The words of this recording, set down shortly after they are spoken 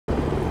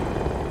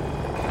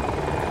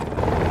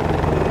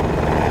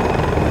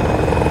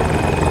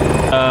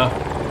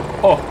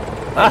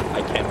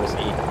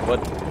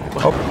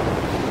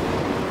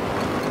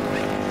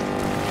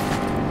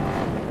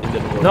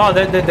No,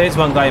 there's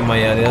one guy in my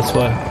area. That's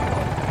why.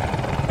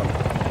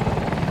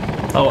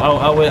 Oh,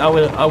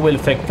 I will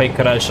fake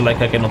crash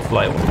like I cannot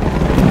fly.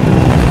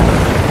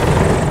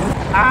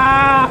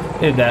 Ah!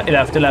 He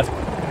left.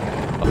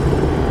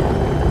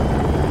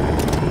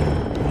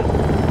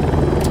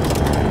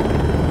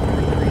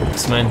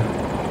 Yes, man.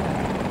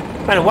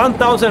 Man,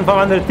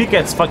 1,500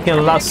 tickets fucking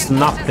lost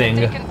nothing.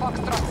 They're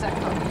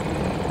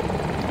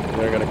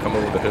gonna come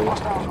over the hill.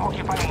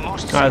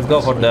 Let's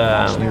go for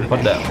the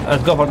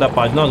let's go for the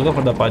patch. No, let's go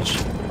for the patch.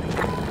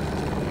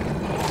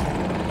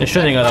 They're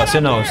shooting at us, who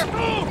knows?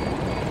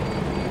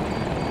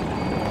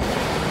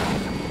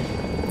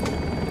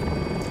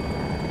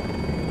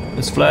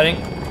 It's flaring.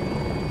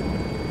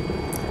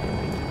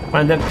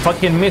 And the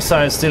fucking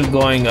missile is still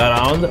going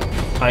around.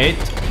 I hit.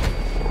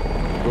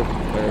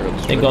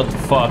 They got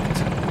fucked.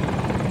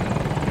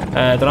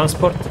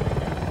 Transport.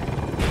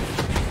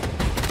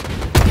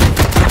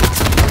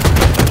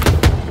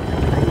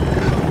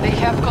 They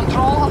have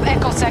control of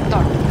Echo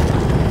Sector.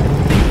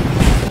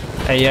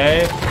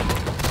 Yeah.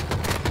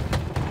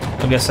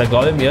 I guess I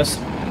got him, yes.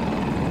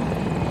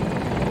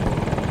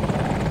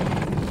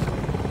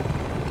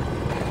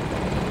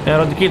 Yeah, I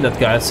don't kill that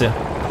guy, I see.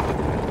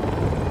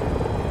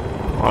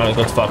 Oh, I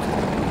got fucked.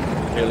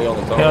 Heli on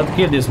the top. I don't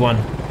kill this one.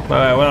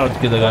 Why not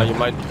kill the guy? You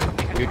might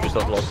mute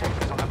yourself, Losco.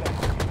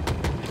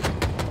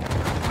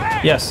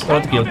 Yes, I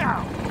got killed.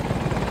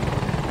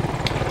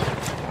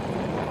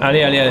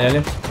 Ali.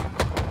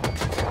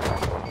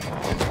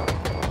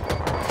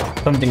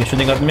 Something is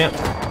shooting at me.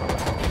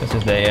 This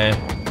is the AI.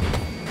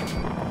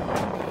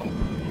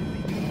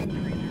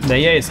 The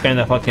AI is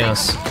kinda fucking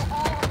us.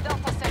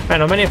 Man,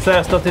 how many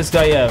flares does this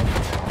guy have?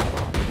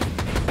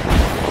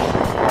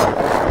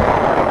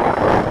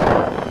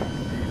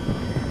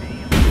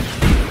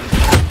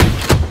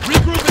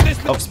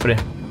 Osprey.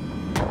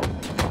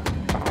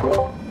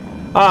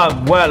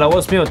 Ah, well, I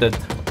was muted.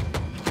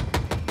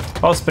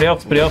 Osprey.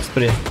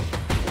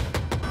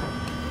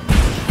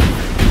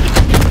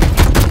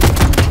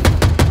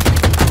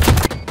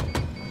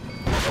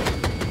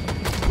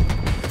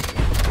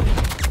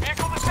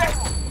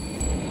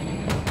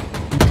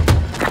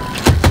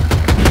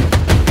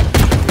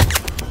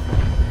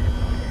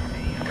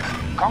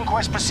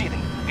 Conquest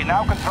proceeding. We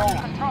now control.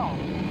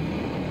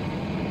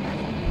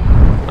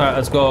 Alright,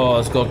 let's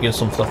go get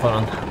some stuff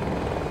around.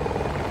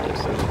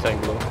 Yes, there's a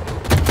tank below.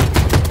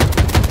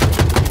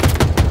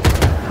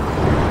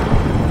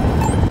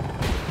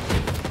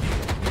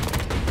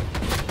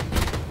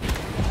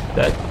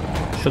 That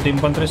shoot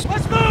infantry.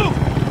 Let's move!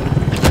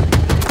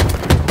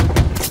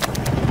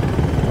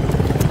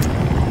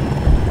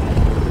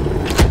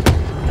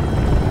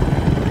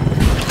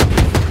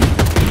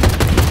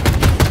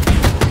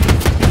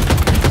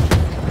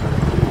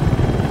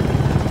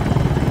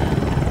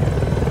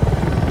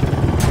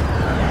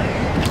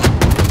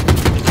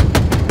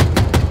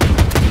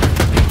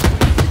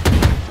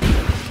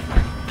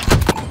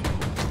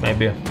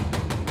 Maybe.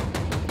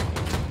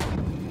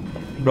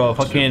 Bro,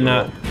 fucking...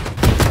 Can't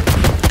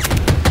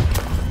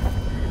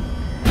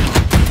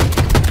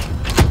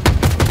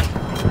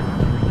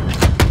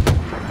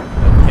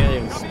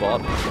even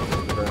spot.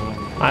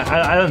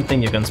 I don't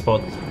think you can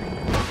spot.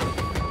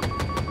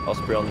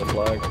 Osprey on the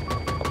flag.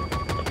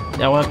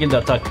 Yeah, I want to kill the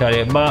attack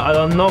carrier, but I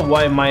don't know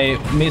why my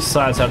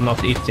missiles are not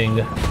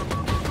hitting.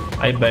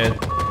 I bet.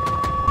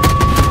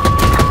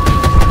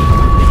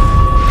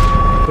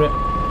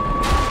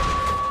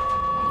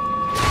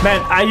 Man,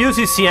 I use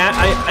this here.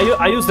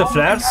 I use the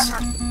flares.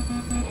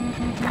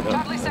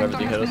 Yeah,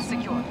 everything hit us.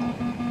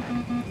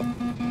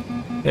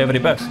 Every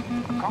box.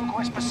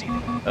 Conquest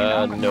proceeding. No,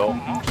 I don't.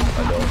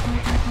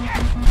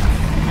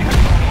 We have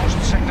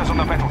most sectors on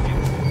the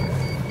battlefield.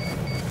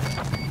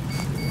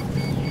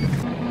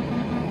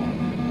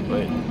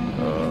 Wait,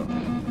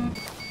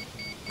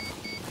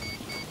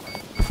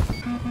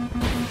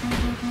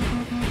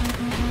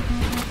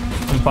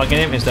 I'm fucking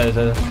him instead.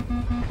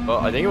 well,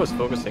 I think it was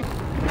focusing.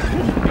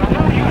 You're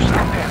no use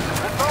out there.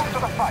 Return to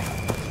the fight.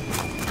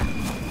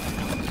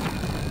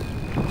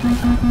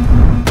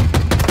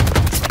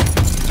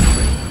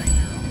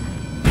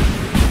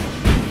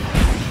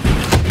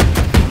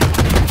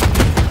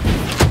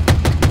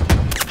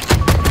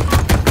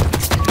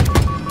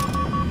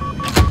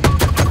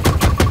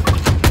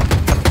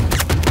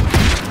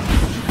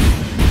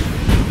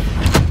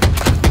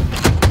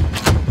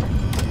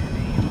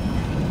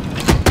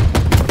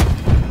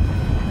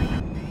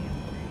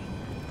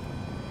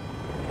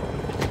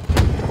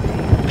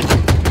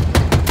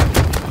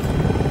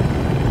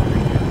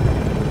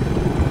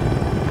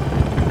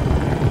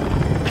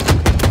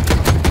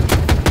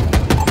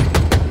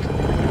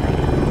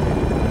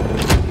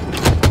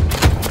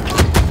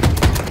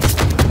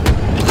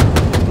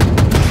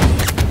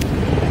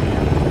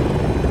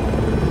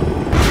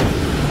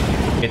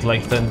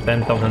 Like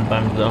 10,000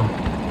 times though.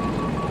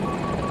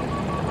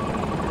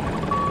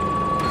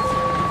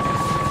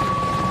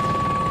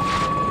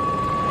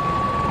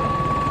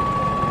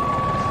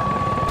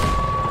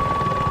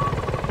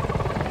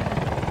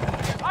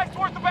 Eyes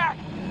towards the back.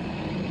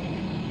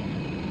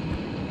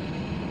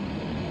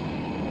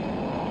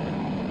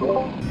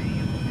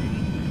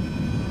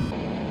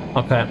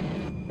 Okay.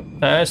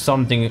 There's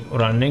something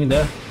running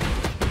there.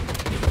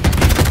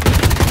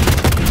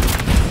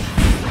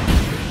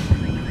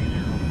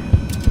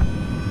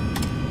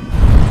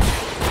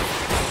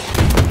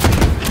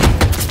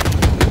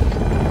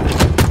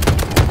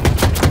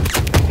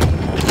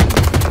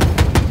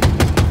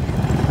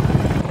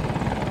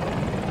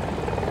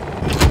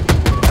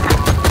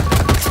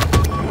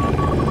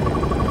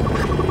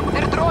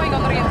 They're drawing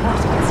on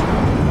reinforcements.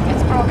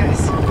 It's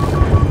progress.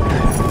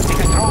 We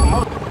control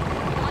most.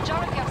 The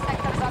majority of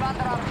sectors are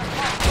under our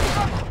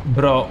control.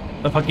 Bro,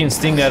 the fucking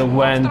Stinger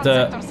went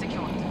Sector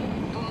secured.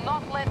 Do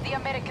not let the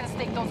Americans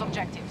take those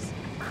objectives.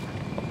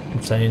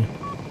 insane.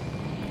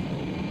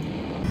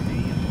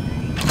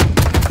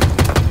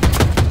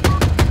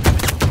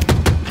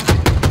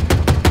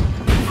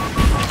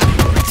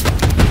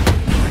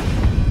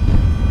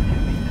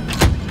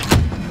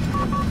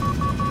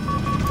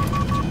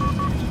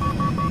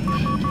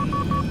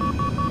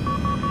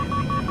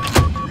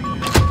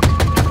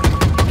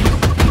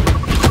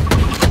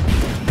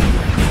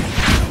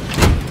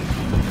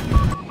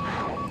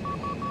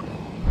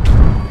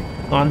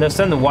 I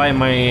understand why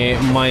my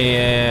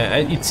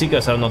its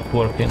seekers are not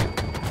working.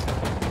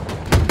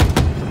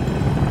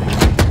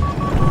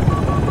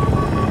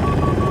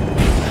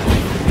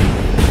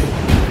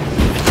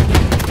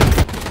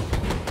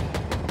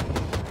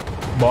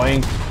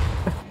 Boing.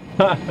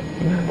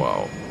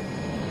 Wow.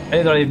 I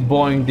literally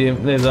boinged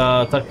him. There's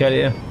a attack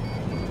area.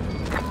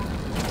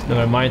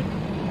 Never mind.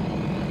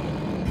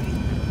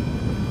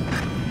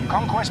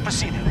 Conquest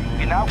proceeded.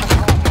 We now control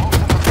most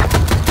of the...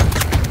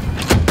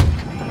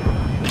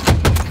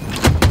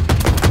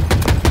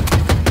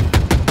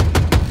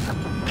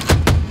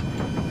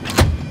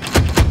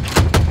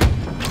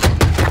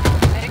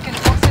 American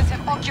forces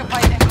have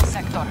occupied Echo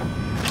Sector.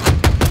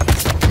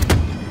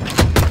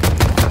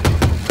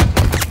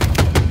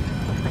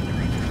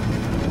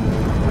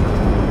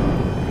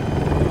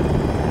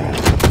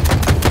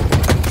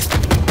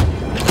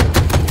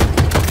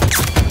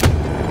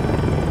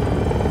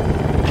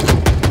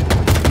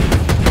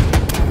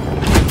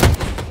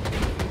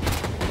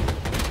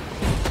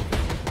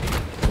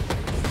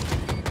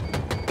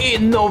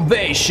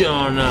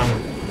 Innovation!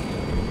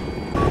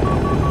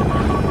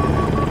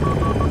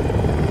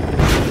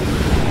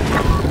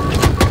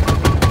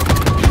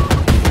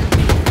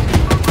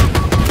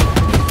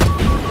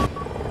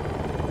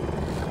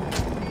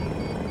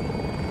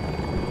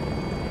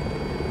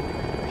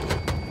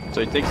 So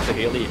it takes the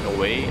Heli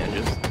away and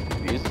just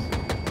leaves.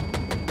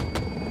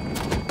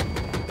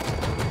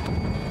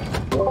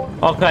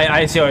 Okay,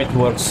 I see how it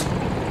works.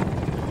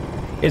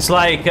 It's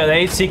like the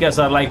 8 seekers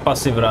are like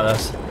passive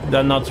radars.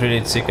 They're not really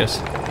 8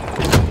 seekers.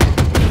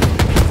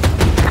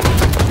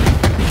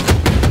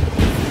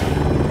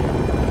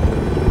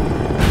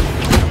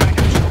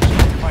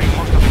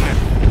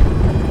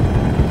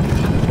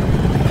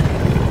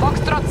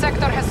 Foxtrot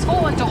sector has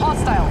fallen to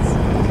hostiles.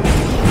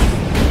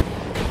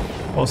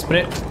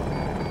 Osprey.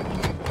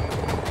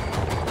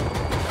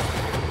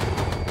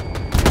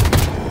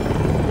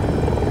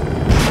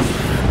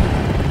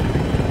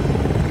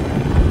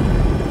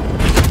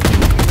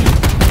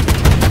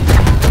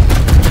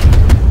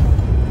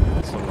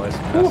 Some nice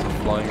passive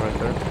flying right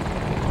there.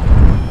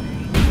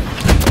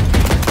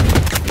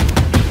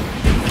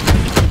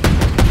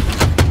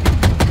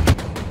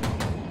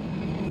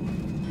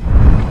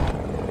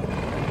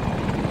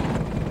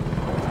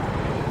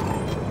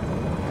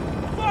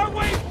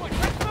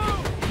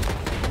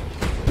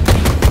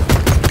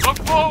 Look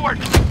forward!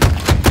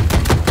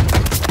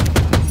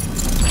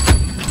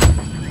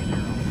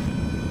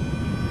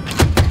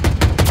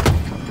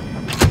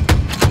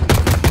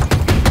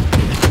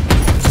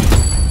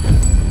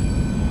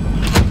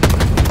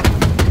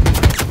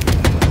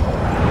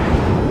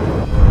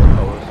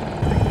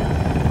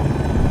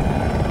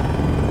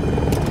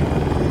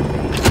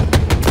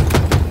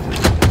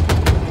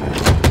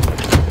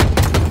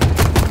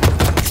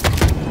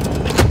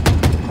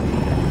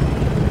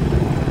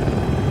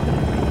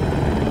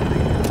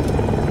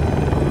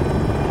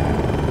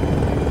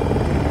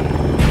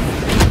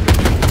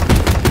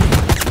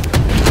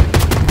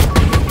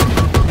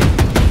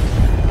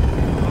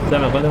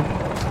 Dame, acuerdo.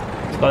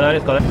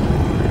 Escalare.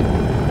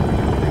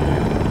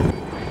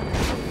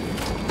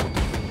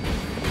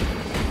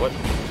 What?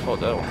 Oh,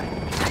 that one.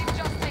 They've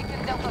just taken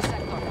Delta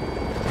sector.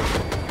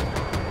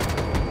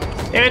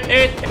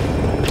 It!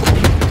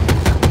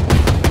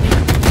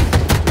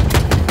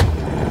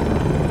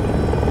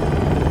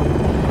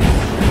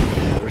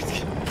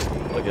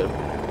 I'll get him.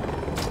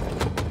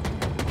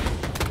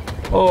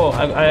 Oh,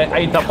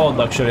 I top out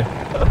actually.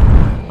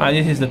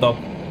 This is the top.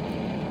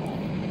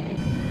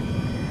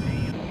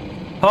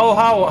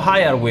 How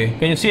high are we?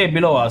 Can you see it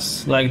below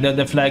us? Like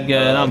the flag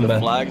number? The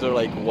flags are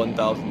like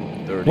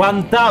 1,030.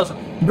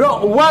 1,000!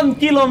 Bro, 1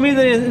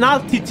 kilometer in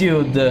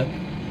altitude!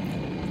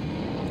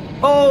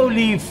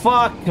 Holy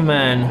fuck,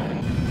 man!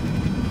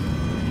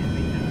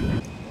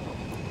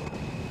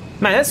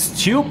 Man, that's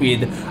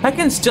stupid. I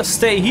can just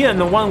stay here and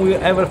no one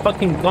will ever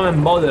fucking come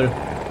and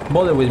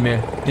bother with me.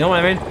 You know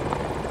what I mean?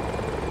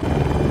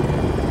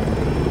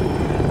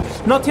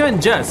 Not even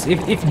jets.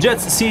 If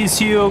jets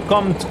sees you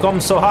come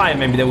so high,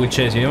 maybe they will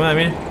chase you. You know what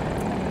I mean?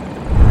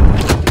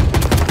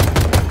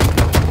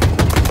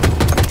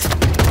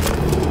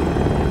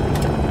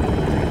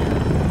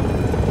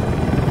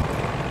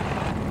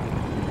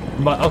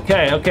 But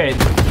okay, okay.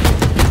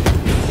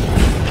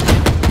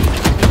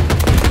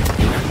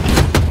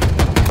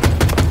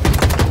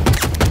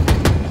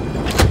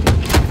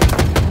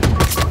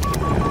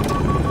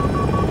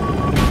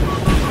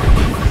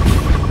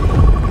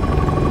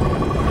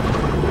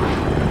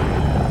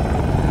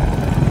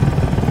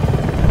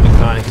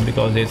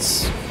 Because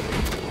it's...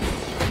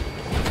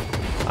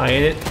 I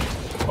hit it.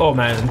 Oh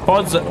man,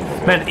 pods...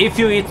 Man, if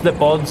you hit the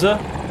pods,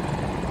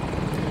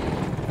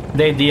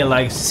 they deal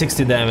like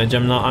 60 damage.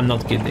 I'm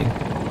not kidding.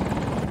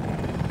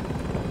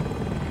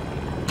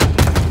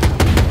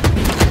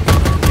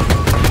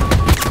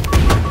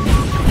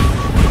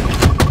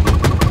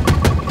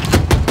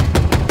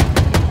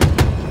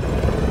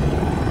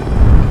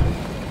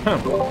 Huh.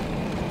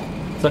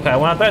 It's okay, I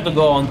wanna try to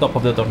go on top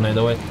of the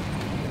tornado, wait.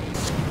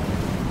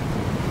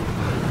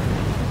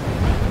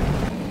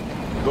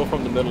 Go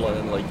from the middle and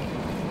then like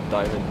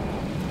dive in.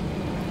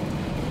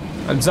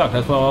 Exactly,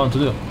 that's what I want to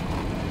do.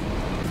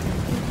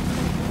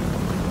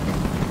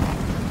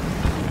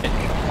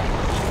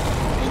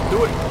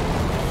 Do it.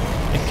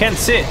 I can't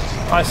see it.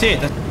 I see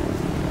it.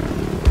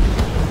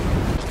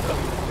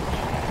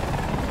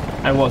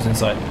 I was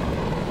inside.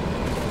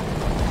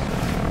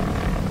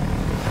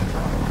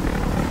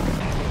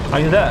 Are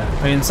you there?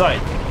 Are you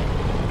inside?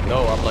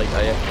 No, I'm like,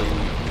 I actually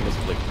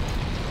misclicked.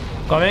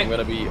 Coming? I'm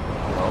gonna be...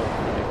 No.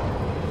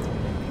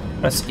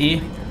 Press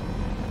E.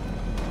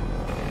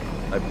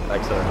 I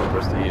accidentally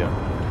pressed E.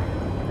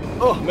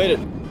 Oh, made it!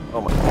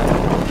 Oh my god.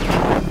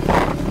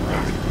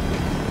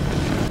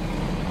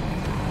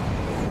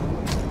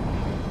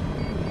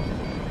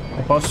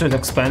 The posture is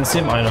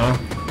expensive, I know.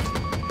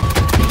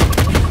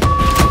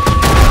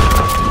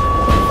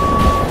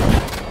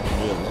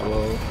 Me as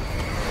well.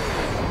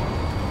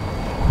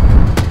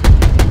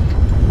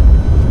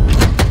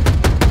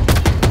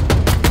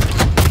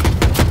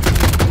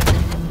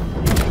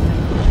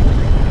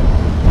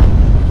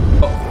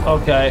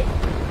 Okay,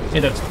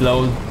 it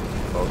exploded.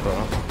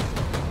 Okay.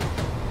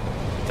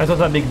 That was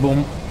a big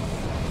boom.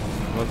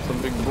 That's a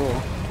big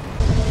boom.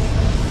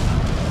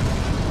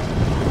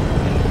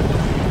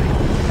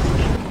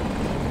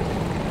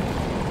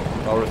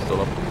 Power is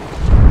still up.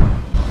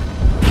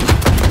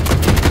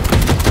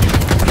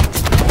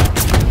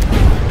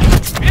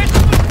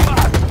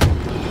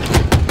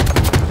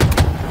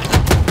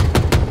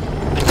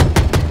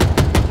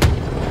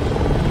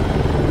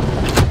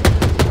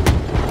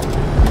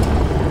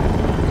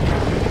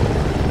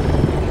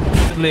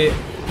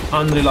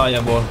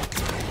 Unreliable.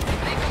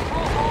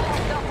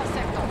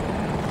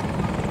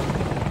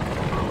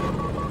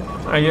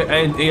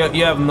 And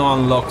you have no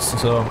unlocks,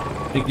 so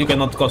you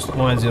cannot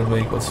customize your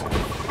vehicles.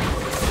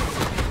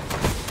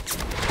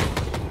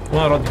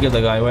 Why not kill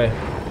the guy? Wait.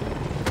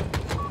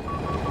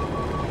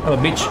 Have a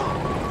bitch.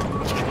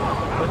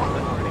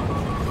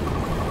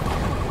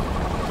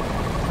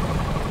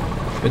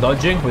 We're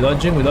dodging, we're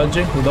dodging, we're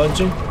dodging, we're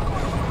dodging.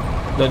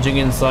 Dodging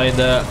inside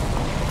the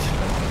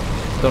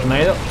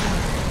tornado.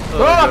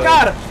 Bro, a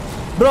car!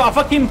 Bro, a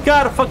fucking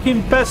car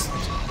fucking passed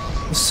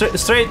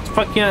straight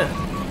fucking...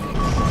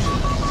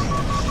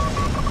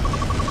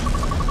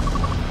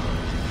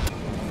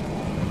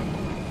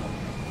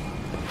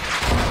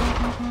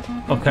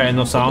 Okay,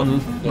 no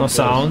sound, no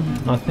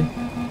sound, nothing.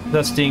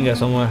 There's Stinger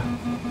somewhere.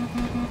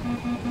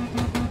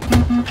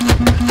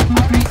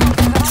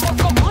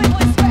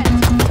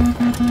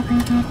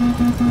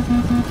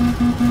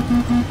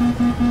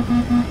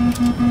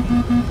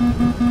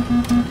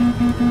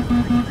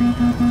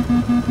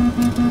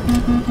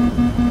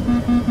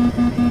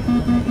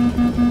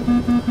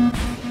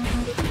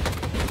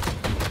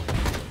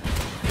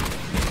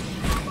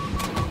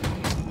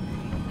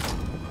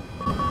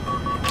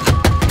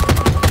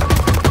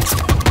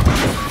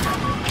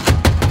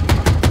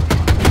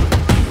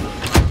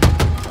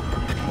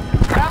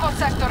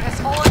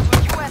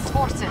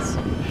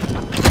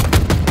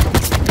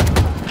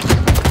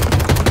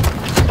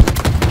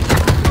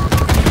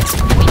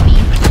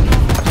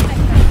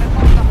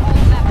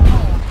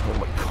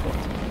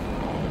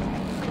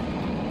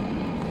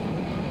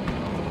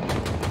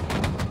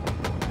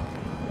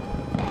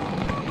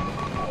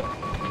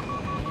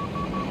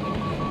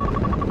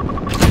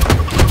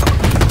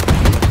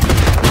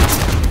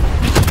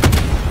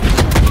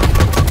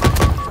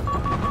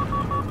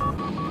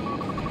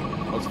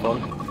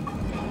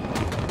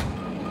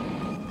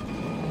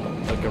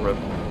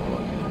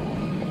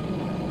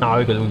 No,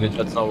 we're good, we're good.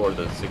 That's not worth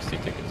the 60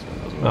 tickets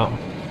as well. No.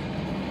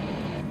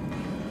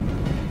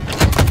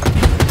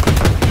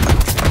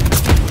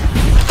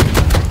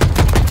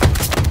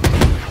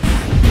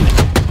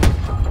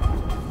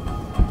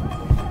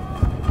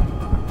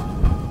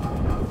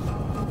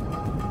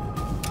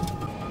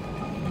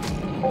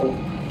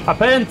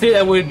 Apparently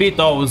there will be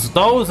those.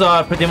 Those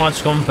are pretty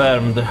much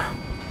confirmed.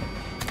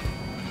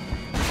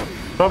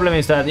 Problem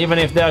is that even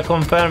if they are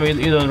confirmed,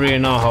 you don't really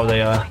know how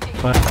they are.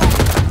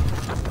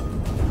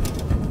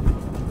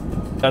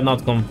 They're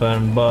not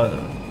confirmed, but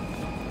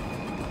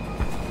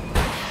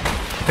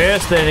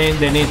first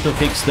they need to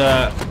fix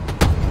the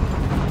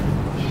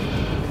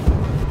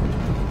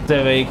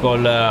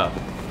vehicle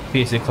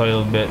physics a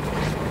little bit.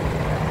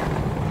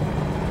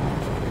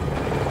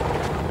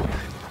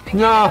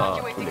 No,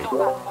 Evacuating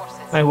combat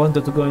forces. I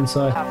wanted to go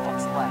inside. Have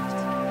what's left.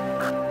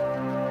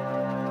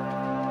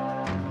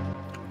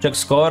 Check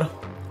score.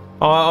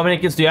 Oh, how many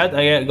kills do you had?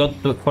 I got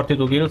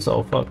 42 kills.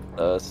 Oh fuck.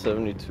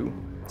 72.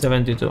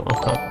 72.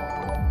 Okay.